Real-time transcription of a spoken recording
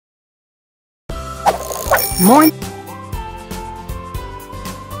Morning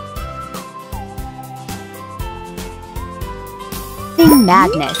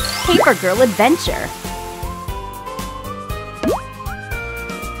Madness, Paper Girl Adventure.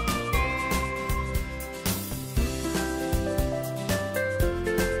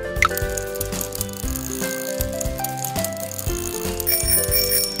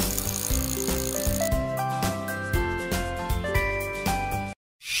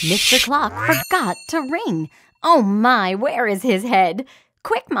 Mr. Clock forgot to ring. Oh my, where is his head?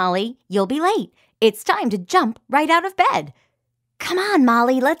 Quick, Molly, you'll be late. It's time to jump right out of bed. Come on,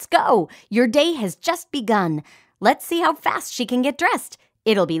 Molly, let's go. Your day has just begun. Let's see how fast she can get dressed.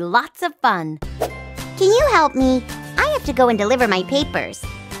 It'll be lots of fun. Can you help me? I have to go and deliver my papers.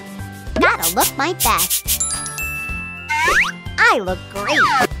 Gotta look my best. I look great.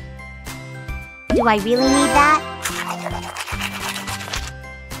 Do I really need that?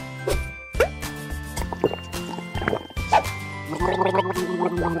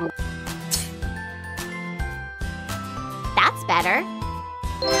 That's better.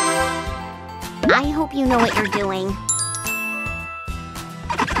 I hope you know what you're doing.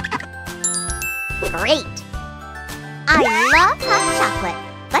 Great! I love hot chocolate.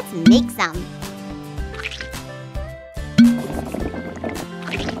 Let's make some.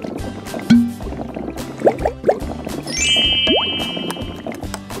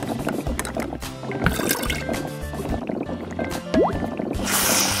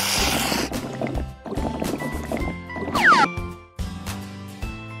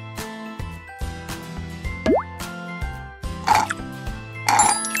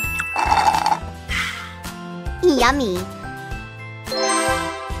 Yummy!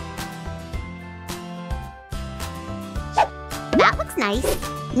 That looks nice.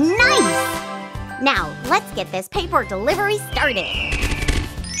 Nice! Now, let's get this paper delivery started.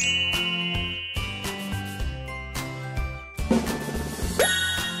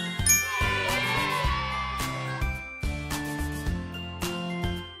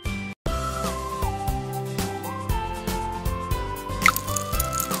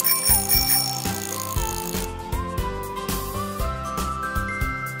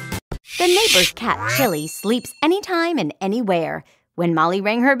 The neighbor's cat, Chili, sleeps anytime and anywhere. When Molly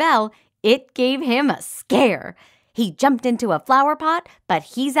rang her bell, it gave him a scare. He jumped into a flower pot, but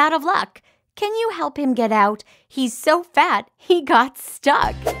he's out of luck. Can you help him get out? He's so fat, he got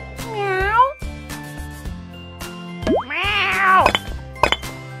stuck. Meow. Meow.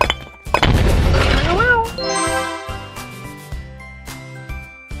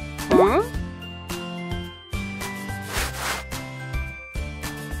 Huh?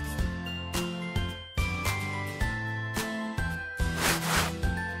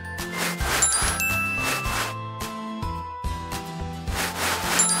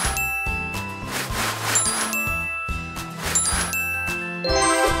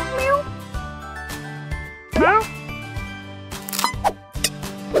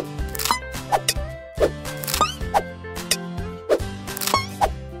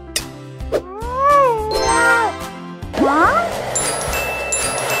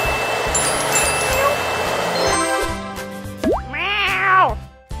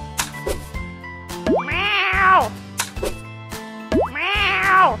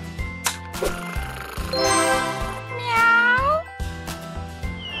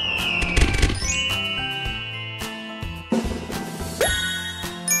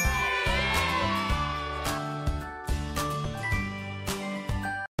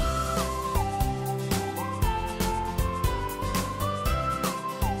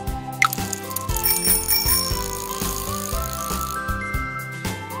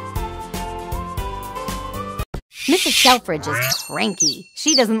 Mrs. Selfridge is cranky.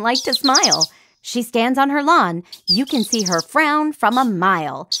 She doesn't like to smile. She stands on her lawn. You can see her frown from a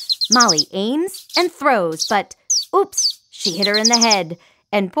mile. Molly aims and throws, but oops, she hit her in the head.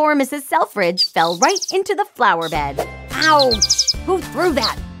 And poor Mrs. Selfridge fell right into the flower bed. Ouch! Who threw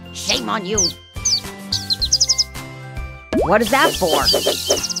that? Shame on you. What is that for?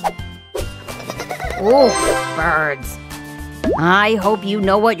 Ooh, birds. I hope you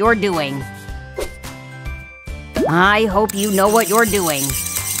know what you're doing. I hope you know what you're doing.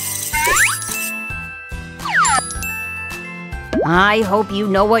 I hope you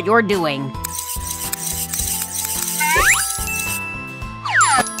know what you're doing.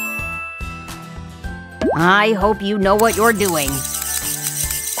 I hope you know what you're doing.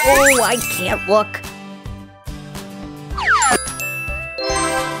 Oh, I can't look.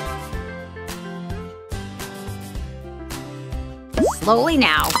 Slowly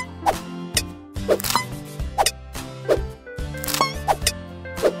now.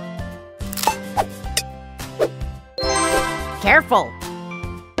 Careful!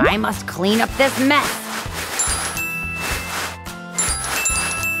 I must clean up this mess.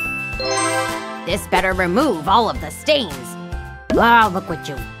 This better remove all of the stains. Ah, look what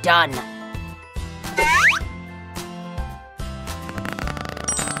you've done.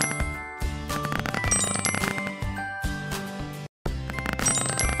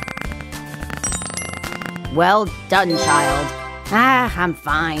 Well done, child. Ah, I'm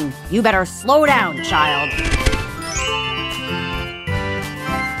fine. You better slow down, child.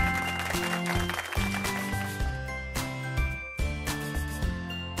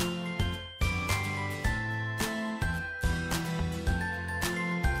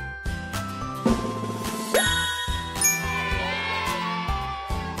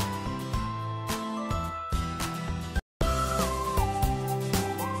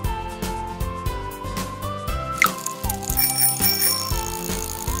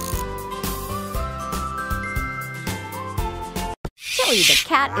 Chili the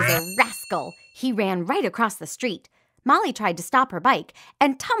cat is a rascal. He ran right across the street. Molly tried to stop her bike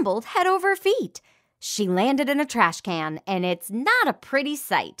and tumbled head over feet. She landed in a trash can, and it's not a pretty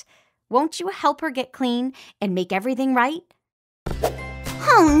sight. Won't you help her get clean and make everything right?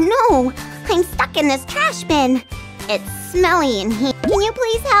 Oh no! I'm stuck in this trash bin. It's smelly in here. Can you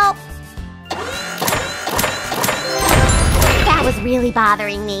please help? That was really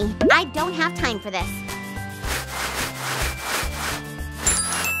bothering me. I don't have time for this.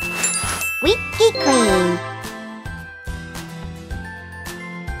 Squeaky clean.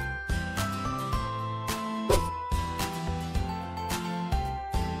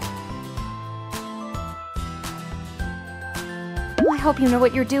 I hope you know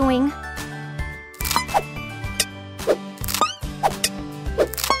what you're doing.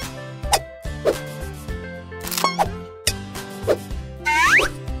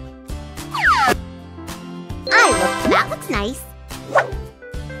 That looks nice.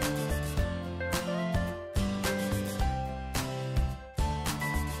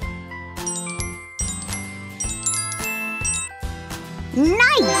 Nice!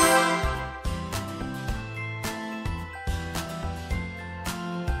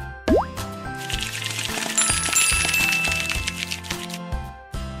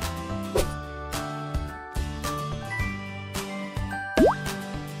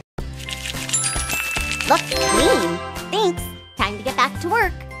 Looks clean. Thanks. Time to get back to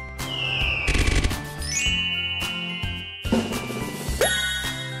work.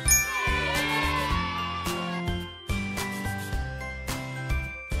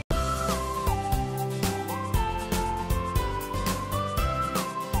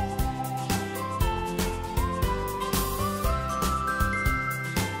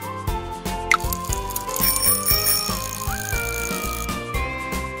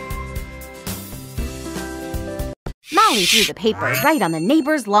 Molly threw the paper right on the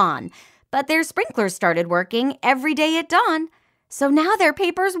neighbor's lawn, but their sprinklers started working every day at dawn. So now their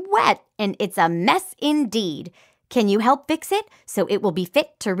paper's wet, and it's a mess indeed. Can you help fix it so it will be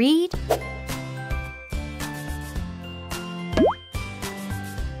fit to read?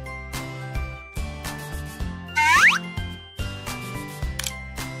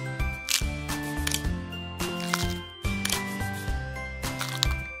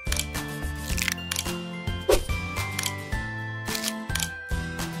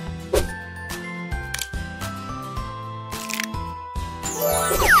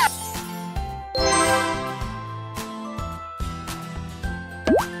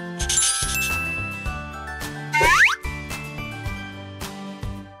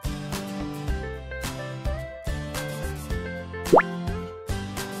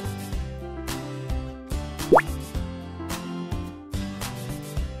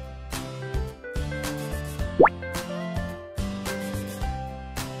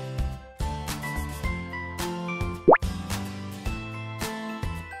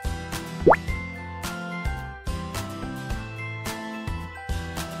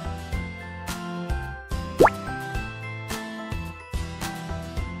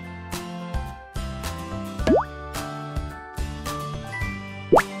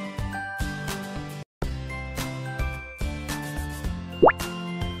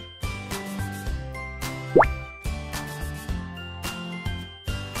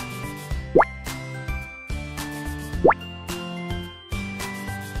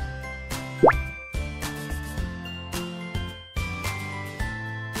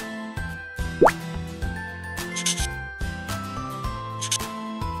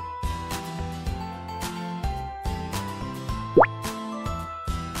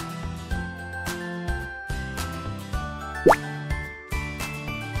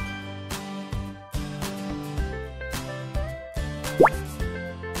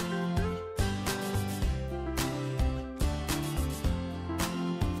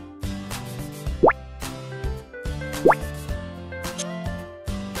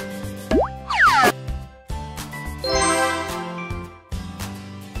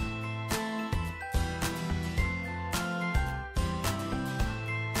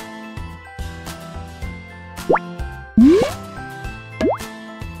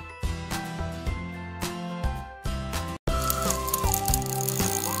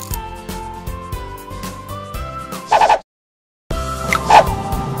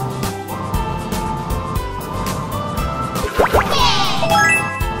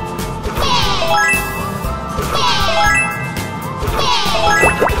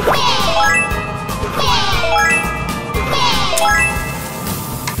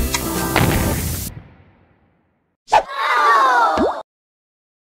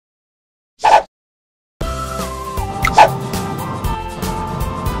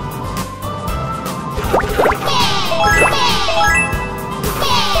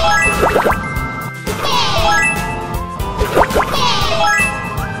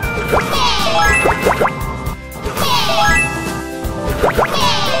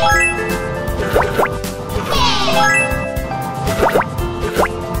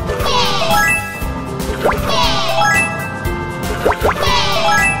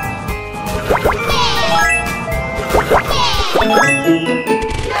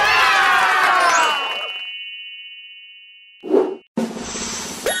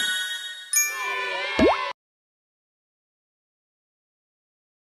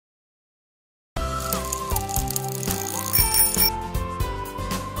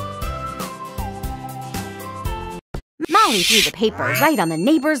 Molly threw the paper right on the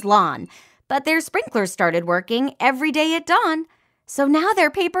neighbor's lawn, but their sprinklers started working every day at dawn. So now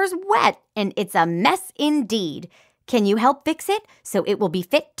their paper's wet, and it's a mess indeed. Can you help fix it so it will be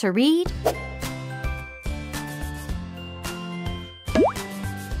fit to read?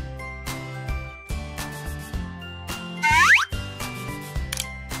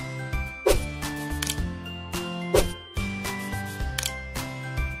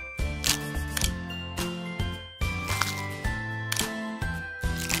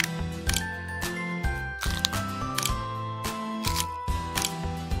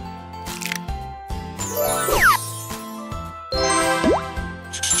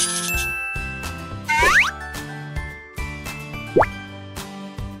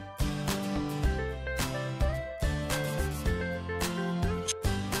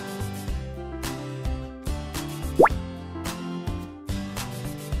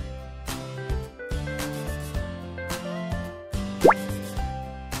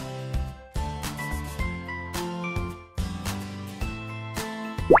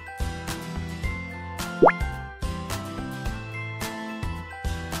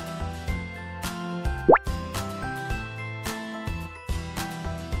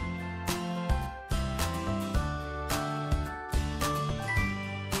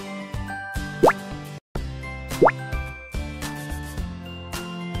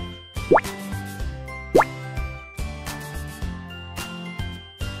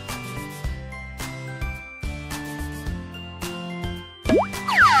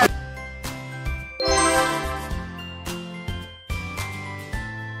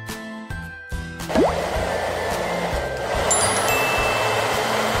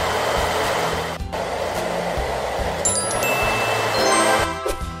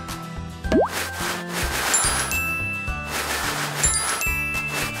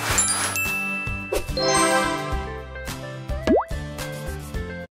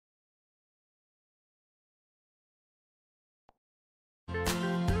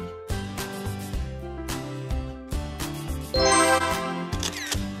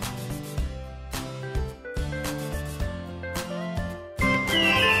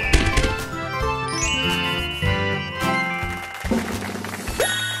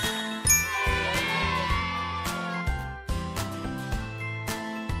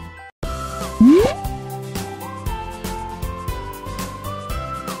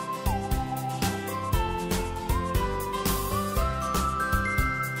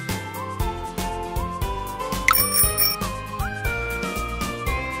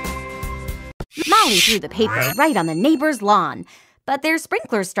 Molly threw the paper right on the neighbor's lawn, but their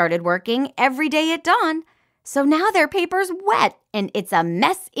sprinklers started working every day at dawn. So now their paper's wet, and it's a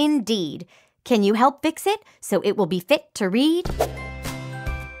mess indeed. Can you help fix it so it will be fit to read?